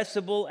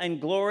inexpressible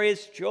and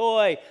glorious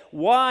joy.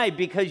 Why?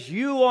 Because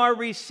you are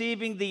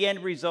receiving the end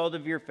result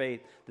of your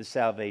faith, the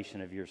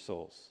salvation of your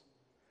souls.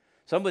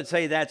 Some would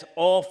say that's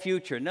all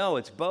future. No,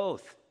 it's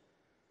both.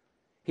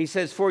 He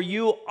says, for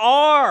you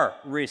are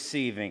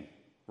receiving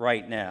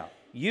right now.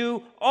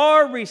 You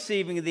are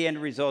receiving the end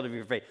result of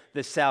your faith,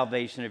 the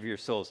salvation of your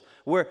souls.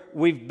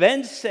 We've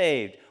been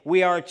saved.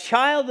 We are a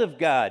child of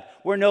God.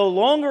 We're no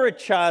longer a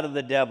child of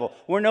the devil.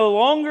 We're no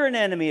longer an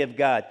enemy of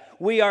God.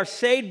 We are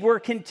saved. We're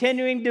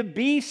continuing to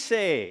be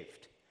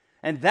saved.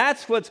 And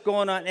that's what's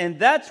going on. And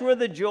that's where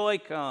the joy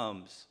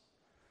comes.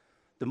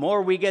 The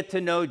more we get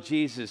to know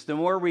Jesus, the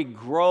more we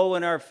grow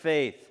in our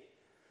faith,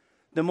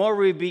 the more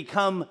we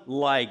become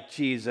like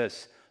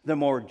Jesus, the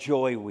more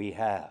joy we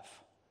have.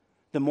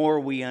 The more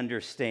we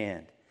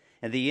understand.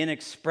 And the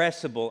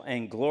inexpressible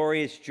and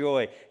glorious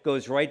joy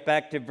goes right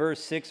back to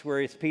verse 6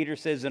 where Peter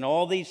says, in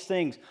all these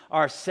things,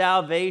 our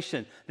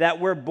salvation, that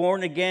we're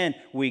born again,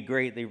 we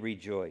greatly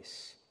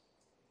rejoice.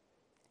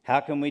 How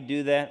can we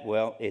do that?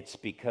 Well, it's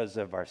because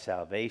of our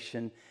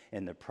salvation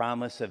and the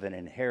promise of an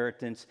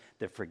inheritance,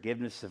 the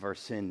forgiveness of our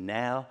sin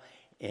now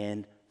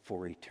and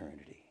for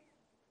eternity.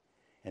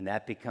 And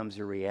that becomes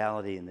a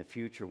reality in the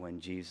future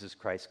when Jesus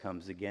Christ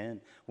comes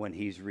again, when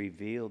he's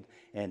revealed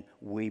and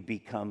we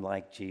become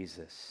like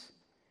Jesus.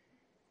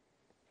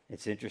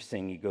 It's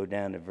interesting, you go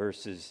down to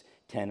verses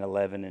 10,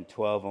 11, and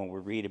 12, and we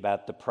read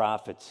about the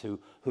prophets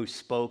who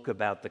spoke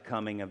about the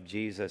coming of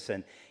Jesus.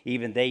 And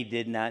even they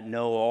did not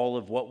know all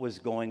of what was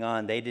going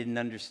on. They didn't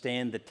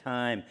understand the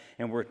time,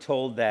 and we're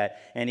told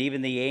that. And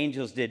even the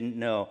angels didn't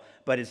know.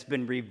 But it's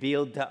been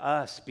revealed to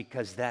us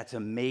because that's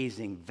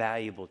amazing,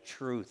 valuable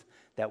truth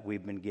that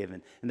we've been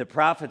given. And the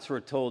prophets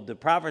were told, the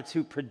prophets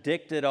who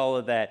predicted all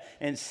of that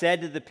and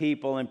said to the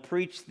people and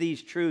preached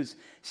these truths,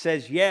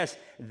 says, yes,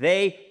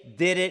 they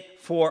did it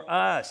for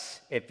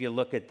us. If you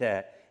look at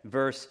that,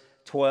 verse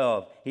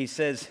 12, he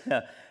says,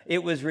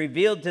 it was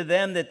revealed to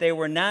them that they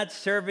were not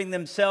serving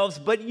themselves,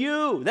 but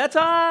you. That's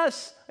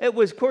us. It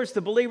was, of course,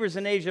 the believers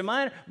in Asia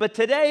Minor, but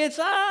today it's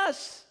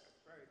us.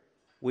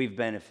 We've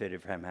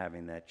benefited from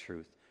having that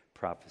truth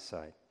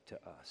prophesied to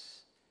us.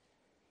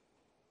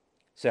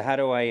 So how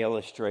do I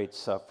illustrate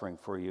suffering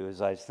for you?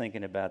 As I was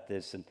thinking about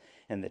this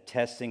and the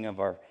testing of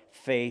our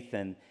faith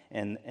and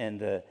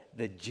the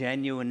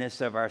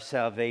genuineness of our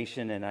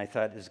salvation, and I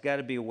thought there's got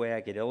to be a way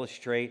I could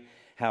illustrate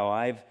how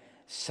I've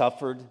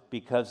suffered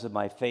because of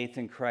my faith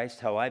in Christ,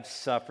 how I've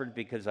suffered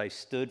because I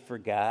stood for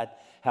God,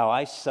 how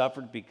I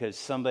suffered because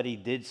somebody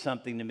did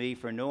something to me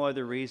for no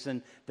other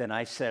reason than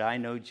I said, I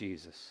know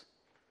Jesus.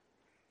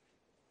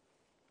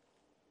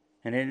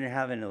 And I didn't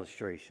have an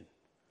illustration.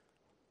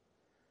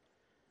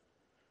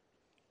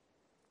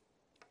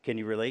 Can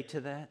you relate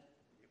to that?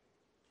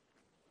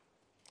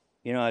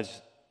 You know, I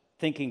was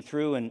thinking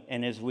through,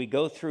 and as we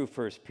go through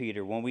 1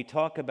 Peter, when we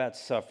talk about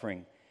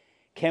suffering,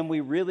 can we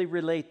really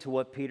relate to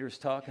what Peter's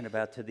talking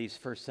about to these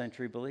first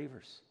century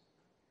believers?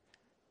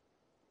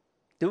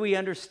 Do we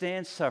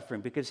understand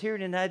suffering? Because here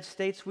in the United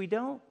States, we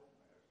don't.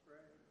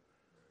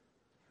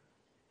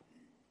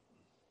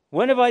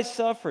 When have I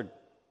suffered?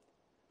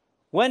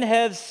 When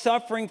has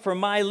suffering for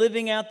my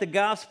living out the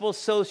gospel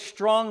so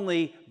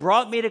strongly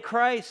brought me to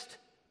Christ?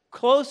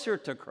 Closer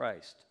to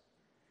Christ.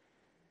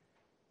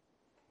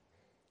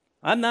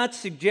 I'm not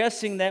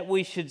suggesting that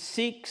we should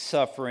seek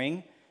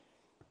suffering,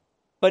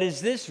 but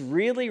is this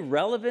really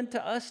relevant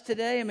to us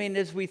today? I mean,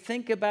 as we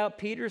think about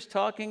Peter's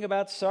talking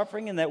about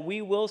suffering and that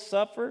we will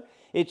suffer,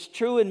 it's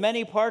true in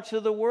many parts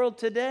of the world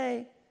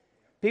today.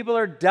 People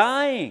are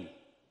dying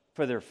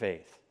for their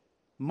faith,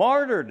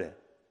 martyred,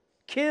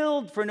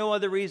 killed for no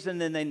other reason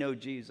than they know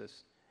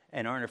Jesus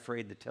and aren't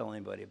afraid to tell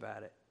anybody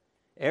about it,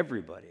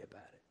 everybody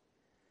about it.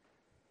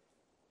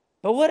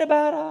 But what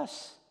about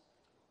us?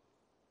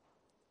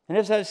 And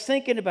as I was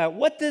thinking about,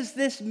 what does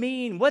this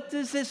mean? What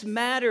does this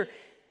matter?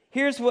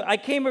 Here's what I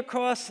came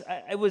across.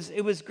 It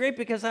was great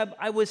because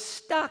I was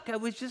stuck.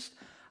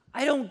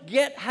 I don't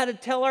get how to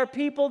tell our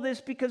people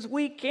this because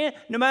we can't.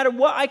 No matter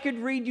what, I could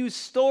read you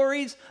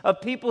stories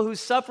of people who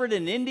suffered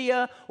in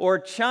India or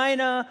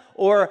China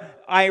or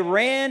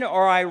Iran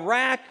or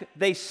Iraq.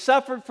 They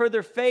suffered for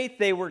their faith.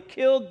 They were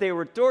killed. They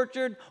were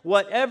tortured,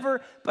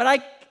 whatever.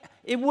 But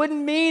it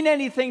wouldn't mean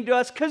anything to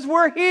us because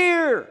we're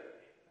here.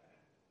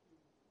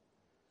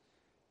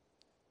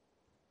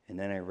 And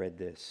then I read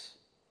this.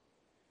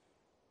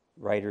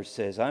 Writer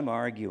says, I'm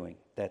arguing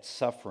that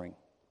suffering,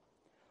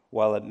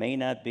 while it may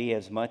not be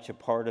as much a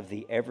part of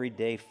the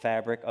everyday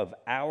fabric of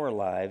our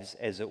lives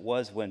as it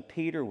was when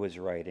Peter was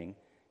writing,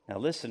 now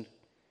listen,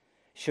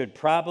 should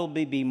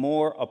probably be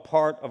more a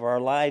part of our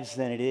lives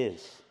than it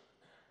is.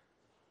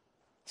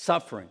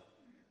 Suffering.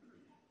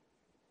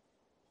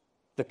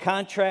 The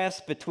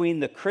contrast between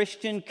the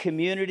Christian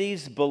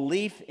community's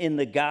belief in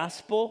the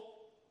gospel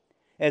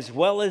as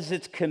well as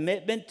its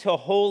commitment to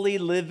holy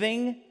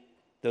living,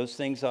 those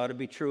things ought to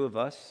be true of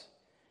us.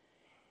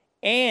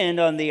 And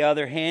on the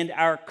other hand,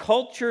 our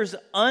culture's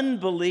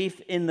unbelief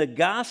in the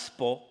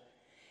gospel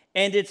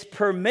and its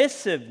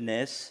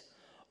permissiveness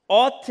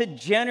ought to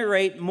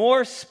generate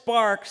more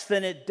sparks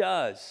than it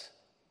does.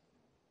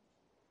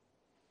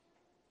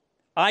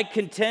 I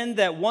contend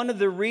that one of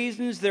the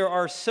reasons there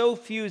are so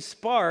few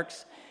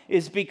sparks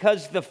is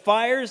because the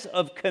fires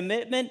of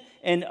commitment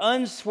and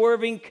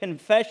unswerving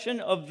confession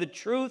of the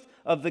truth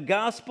of the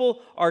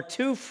gospel are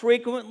too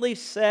frequently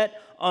set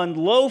on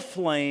low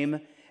flame,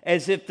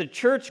 as if the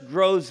church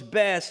grows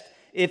best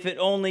if it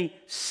only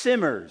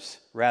simmers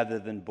rather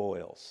than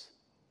boils.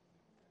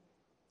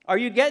 Are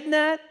you getting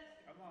that?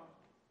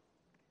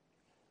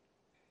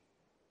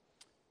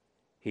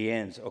 He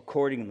ends,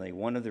 accordingly,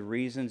 one of the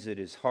reasons it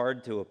is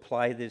hard to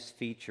apply this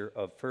feature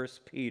of 1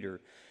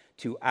 Peter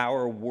to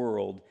our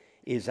world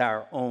is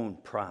our own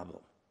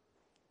problem.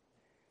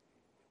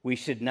 We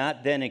should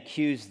not then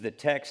accuse the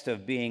text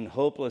of being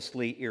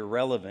hopelessly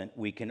irrelevant.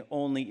 We can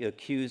only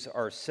accuse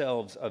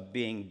ourselves of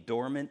being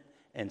dormant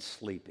and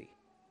sleepy.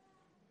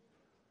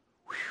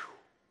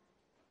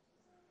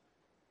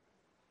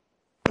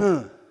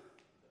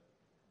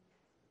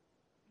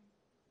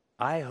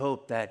 I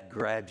hope that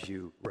grabs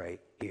you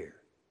right here.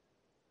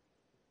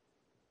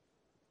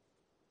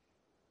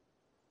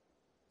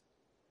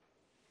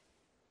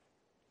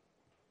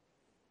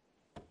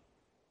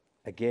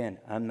 Again,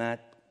 I'm not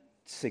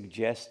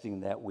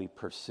suggesting that we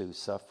pursue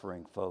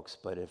suffering, folks,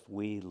 but if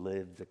we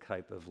live the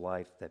type of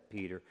life that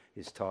Peter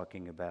is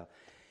talking about,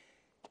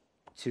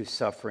 to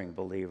suffering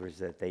believers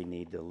that they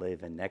need to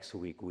live. And next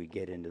week we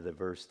get into the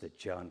verse that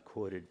John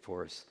quoted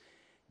for us,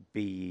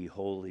 be ye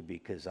holy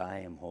because I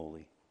am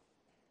holy.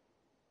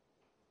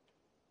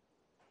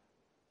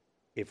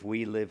 If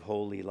we live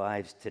holy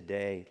lives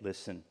today,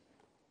 listen,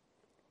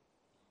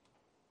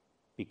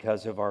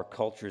 because of our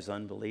culture's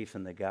unbelief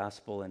in the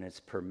gospel and its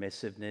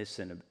permissiveness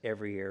in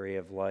every area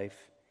of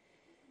life,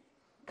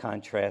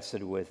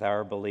 contrasted with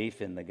our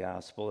belief in the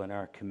gospel and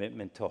our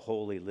commitment to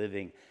holy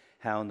living,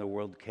 how in the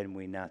world can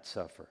we not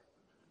suffer?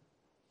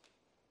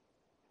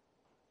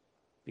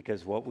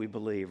 Because what we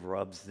believe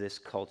rubs this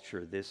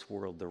culture, this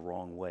world, the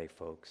wrong way,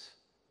 folks.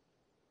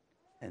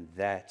 And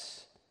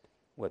that's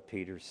what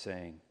Peter's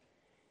saying.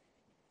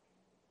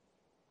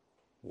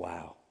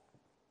 Wow.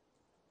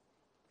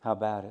 How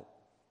about it?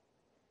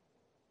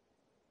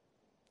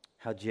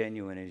 How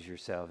genuine is your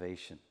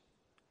salvation?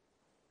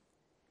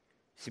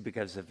 See,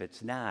 because if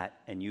it's not,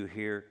 and you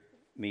hear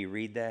me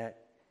read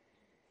that,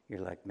 you're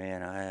like,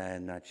 man,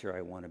 I'm not sure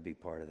I want to be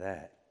part of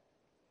that.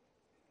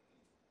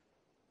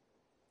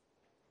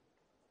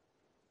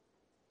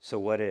 So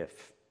what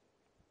if?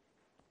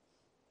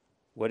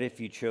 What if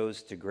you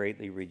chose to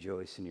greatly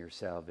rejoice in your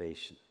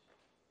salvation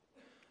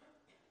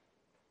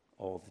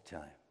all the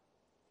time?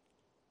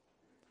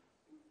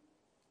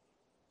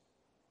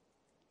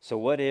 So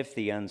what if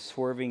the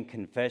unswerving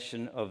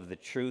confession of the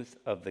truth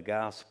of the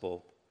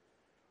gospel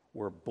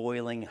were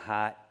boiling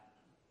hot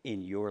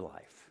in your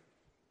life?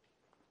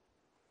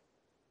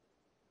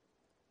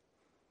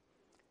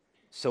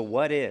 So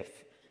what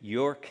if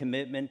your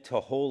commitment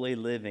to holy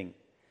living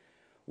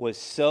was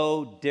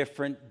so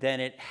different than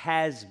it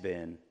has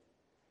been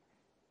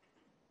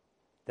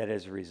that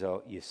as a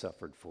result you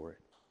suffered for it?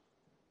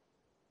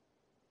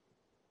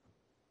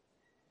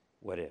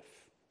 What if?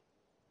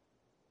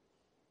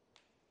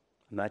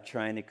 I'm not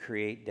trying to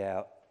create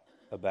doubt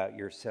about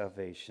your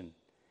salvation,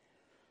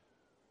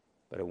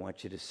 but I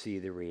want you to see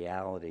the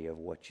reality of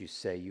what you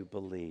say you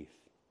believe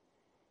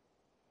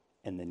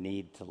and the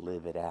need to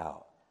live it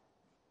out.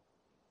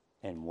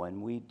 And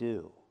when we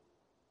do,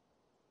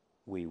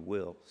 we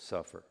will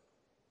suffer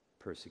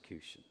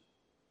persecution.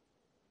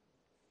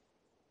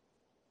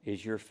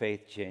 Is your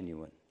faith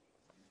genuine?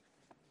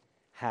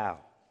 How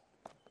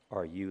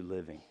are you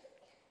living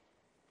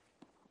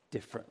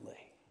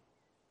differently?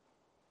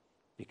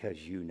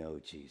 Because you know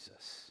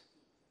Jesus.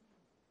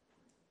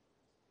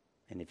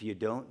 And if you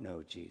don't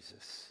know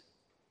Jesus,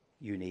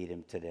 you need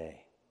him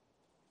today.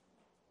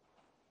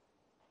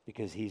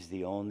 Because he's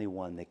the only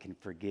one that can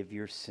forgive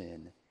your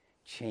sin,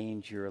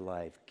 change your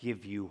life,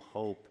 give you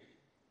hope,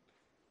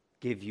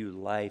 give you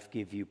life,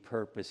 give you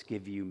purpose,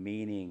 give you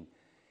meaning,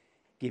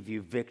 give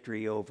you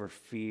victory over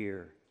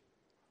fear,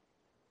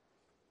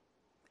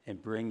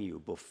 and bring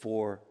you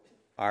before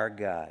our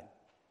God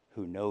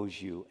who knows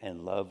you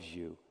and loves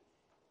you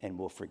and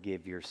will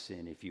forgive your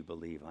sin if you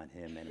believe on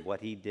him and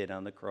what he did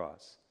on the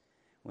cross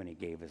when he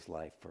gave his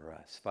life for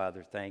us.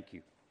 Father, thank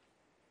you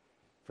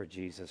for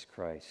Jesus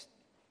Christ.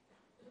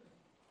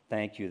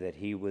 Thank you that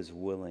he was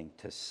willing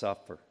to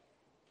suffer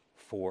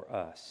for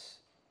us,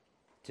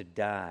 to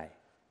die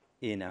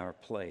in our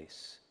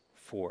place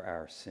for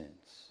our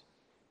sins.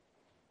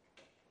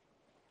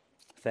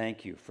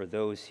 Thank you for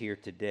those here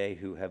today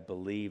who have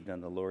believed on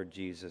the Lord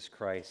Jesus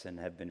Christ and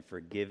have been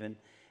forgiven,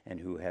 and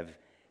who have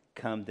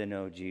come to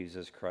know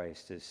Jesus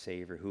Christ as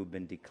Savior, who've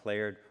been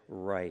declared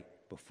right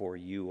before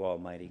you,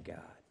 Almighty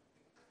God.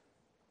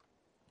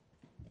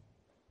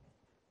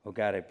 Oh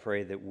God, I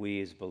pray that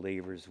we as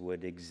believers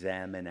would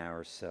examine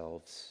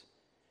ourselves,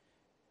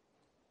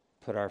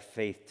 put our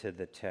faith to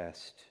the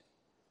test.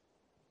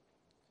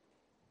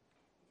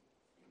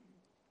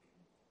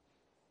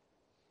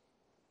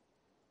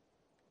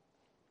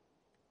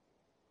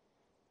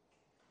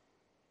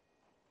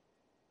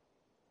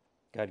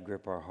 God,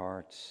 grip our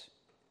hearts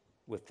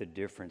with the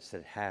difference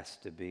that has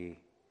to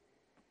be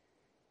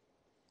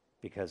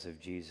because of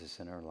Jesus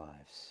in our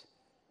lives.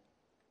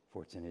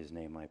 For it's in his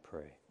name I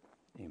pray.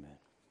 Amen.